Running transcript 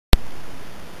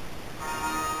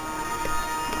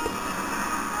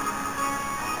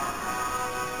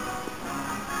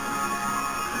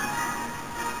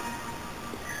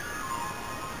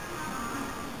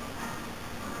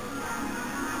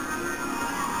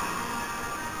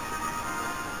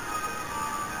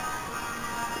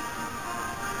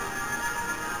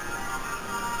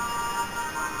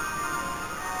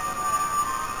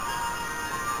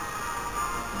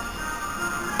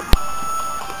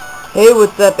Hey,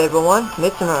 what's up everyone?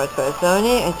 Mr. Naruto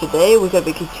Sony, and today we're going to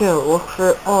be continuing a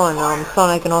walkthrough on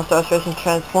Sonic and All-Stars Racing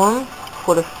Transform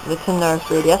for the Nintendo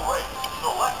 3DS.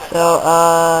 So,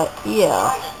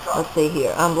 yeah, let's see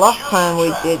here. Last time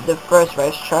we did the first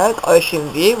racetrack, Ocean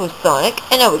View, with Sonic,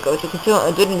 and now we're going to continue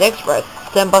and do the next race,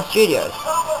 Senbus Studios.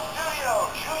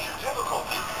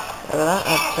 Look at that,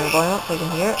 I have to turn the volume up so you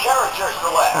can hear it.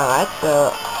 Alright,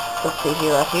 so, let's see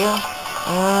here, right here.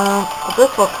 For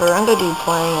this walkthrough, I'm going to be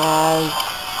playing as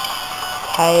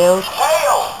Tails.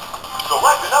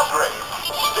 Select an upgrade.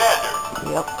 Standard.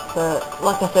 Yep, so,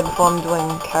 like I said before, I'm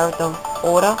doing character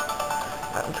order.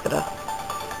 Alright, I'm just gonna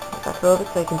make that a little bit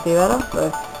so you can see better,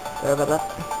 so, sorry about that.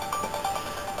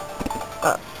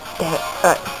 Damn it,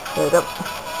 alright, there we go.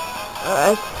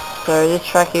 Alright, so this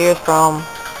track here is from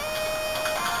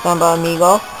Samba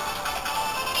Amigo.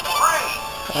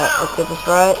 Alright, let's get this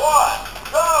right.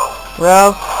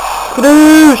 Well,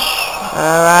 Kadoosh!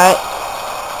 Alright.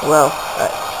 Well,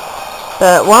 alright.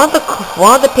 So one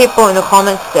of the people in the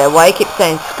comments said, why you keep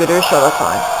saying Skadoosh all the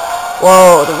time?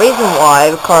 Well, the reason why,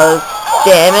 because,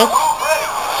 damn it.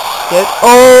 Dude,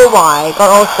 oh my, got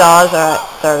all stars, alright,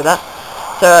 sorry about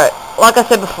that. So, like I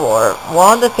said before,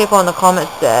 one of the people in the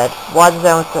comments said, why do you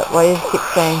keep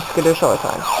saying Skadoosh all the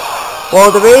time?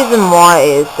 Well, the reason why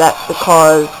is that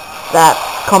because that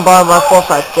Combine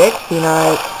 456, you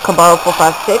know, Combine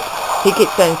 456, he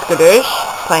keeps saying Skadoosh,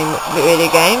 playing video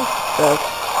games,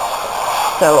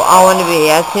 so I want to be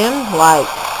as him, like,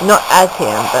 not as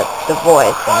him, but the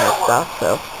voice and that stuff,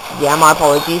 so, yeah, my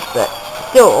apologies, but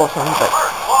still awesome, but,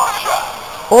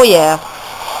 oh yeah,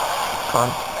 come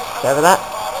on, get over that.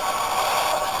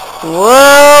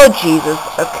 Whoa, Jesus,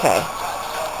 okay.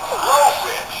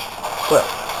 Well.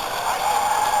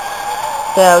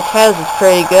 So, Tails is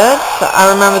pretty good. So,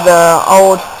 I remember the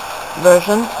old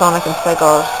version, Sonic and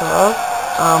Sega Heroes.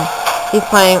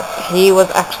 He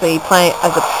was actually playing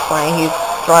as a plane, he was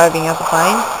driving as a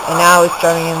plane, and now he's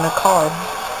driving in the car.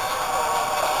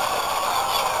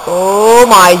 Oh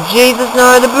my Jesus,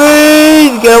 no, the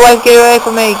breeze! Get away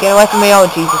from me,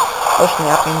 oh Jesus. Oh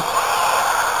snapping.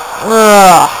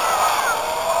 Ugh.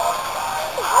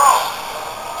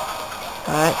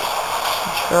 Alright,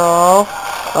 control.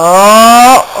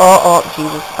 Oh,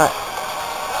 Jesus.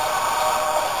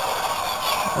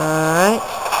 Alright.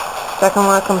 Second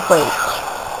one complete.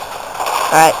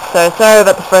 Alright, so sorry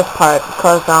about the first part,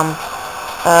 because, I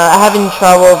having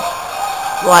trouble,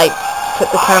 like,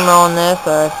 put the camera on there,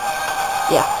 so,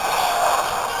 yeah.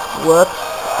 Whoops.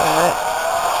 Alright.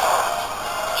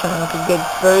 Trying to make a good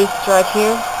boost right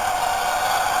here.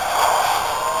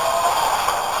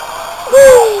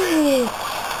 Whee!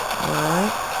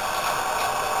 Alright.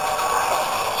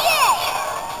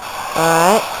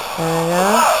 Alright, there we go.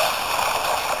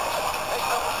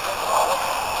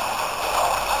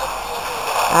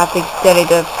 I have to steady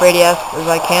the 3DS as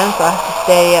I can, so I have to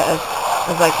steady it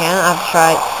as I can. I have to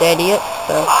try to steady it,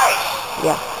 so,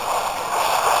 yeah.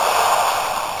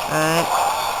 Alright.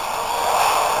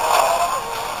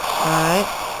 Alright.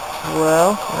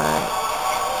 Well, alright.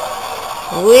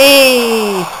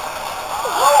 Whee!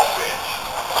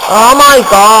 Oh my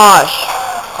gosh!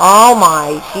 Oh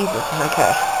my Jesus,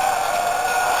 okay.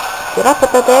 Did I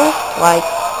put that there? Like,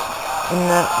 in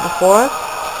the before?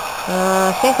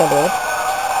 I think I did.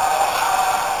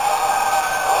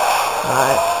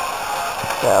 Alright.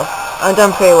 So, I've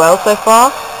done pretty well so far.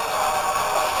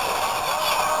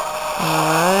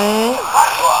 Alright.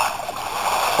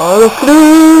 Oh, look at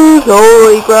this!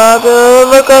 Holy crap!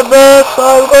 Look at this!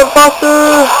 I'm going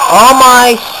faster! Oh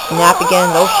my! Snap again.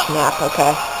 Oh snap,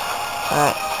 okay.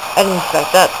 Alright. I didn't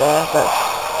expect that there, but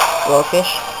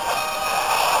blowfish.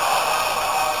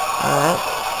 Alright.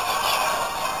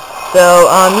 So,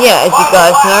 yeah, as you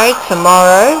guys know,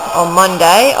 tomorrow, on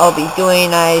Monday, I'll be doing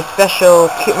a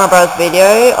special Cute My Bros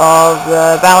video of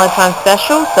the Valentine's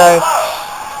special, so,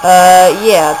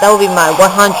 yeah, that will be my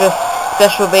 100th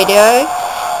special video,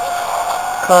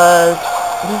 because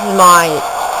this is my,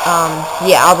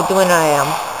 yeah, I'll be doing a,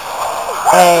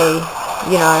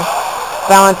 you know,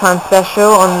 Valentine's special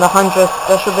on the 100th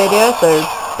special video, so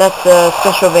that's the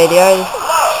special video,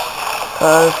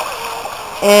 because,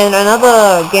 and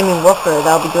another gaming walkthrough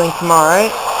that I'll be doing tomorrow,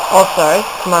 also,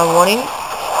 tomorrow morning,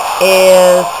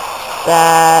 is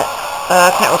that,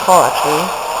 I can't recall actually.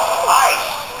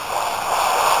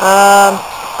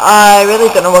 I really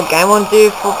don't know what game I want to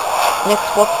do for next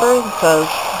walkthrough, because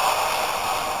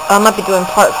I might be doing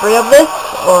part 3 of this,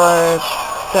 or,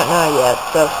 don't know yet,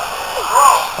 so,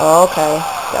 okay,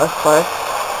 that was close.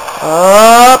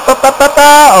 Oh,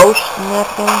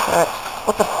 snapping, alright,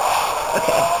 what the,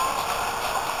 okay.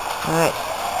 Alright.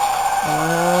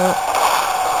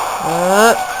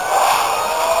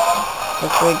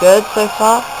 That's pretty good so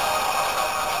far.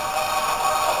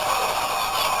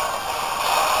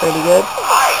 Pretty good.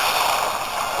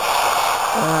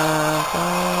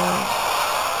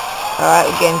 Alright,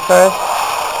 we're getting first.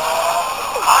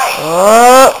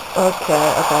 Oh,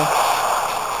 okay.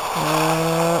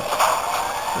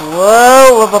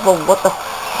 Whoa, what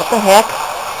the heck?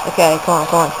 Okay, come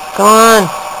on.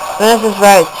 Finish this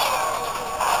race.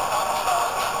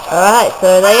 Alright,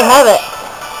 so there you have it.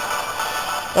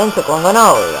 Didn't took long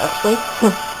enough, actually.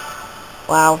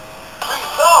 Wow.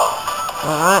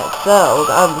 Alright, so, we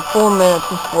got 4 minutes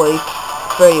and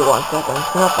 31 seconds.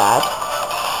 Not bad.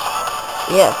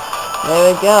 Yes,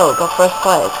 there we go. Got first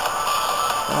place.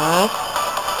 Alright.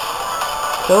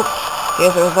 So,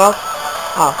 here's the results.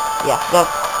 Oh, yeah,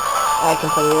 I can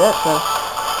tell you that, so,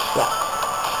 yeah.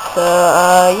 So,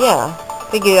 yeah.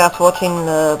 Thank you guys for watching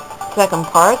the second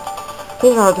part.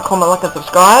 Please remember to comment, like, and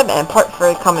subscribe, and part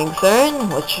 3 coming soon,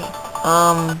 which,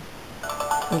 I'm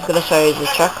just gonna show you the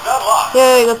track.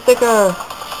 Yay, the sticker!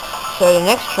 So the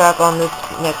next track on this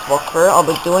next walkthrough I'll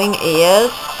be doing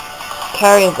is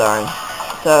Carrier Zone.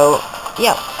 So,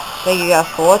 yeah. Thank you guys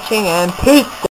for watching, and peace!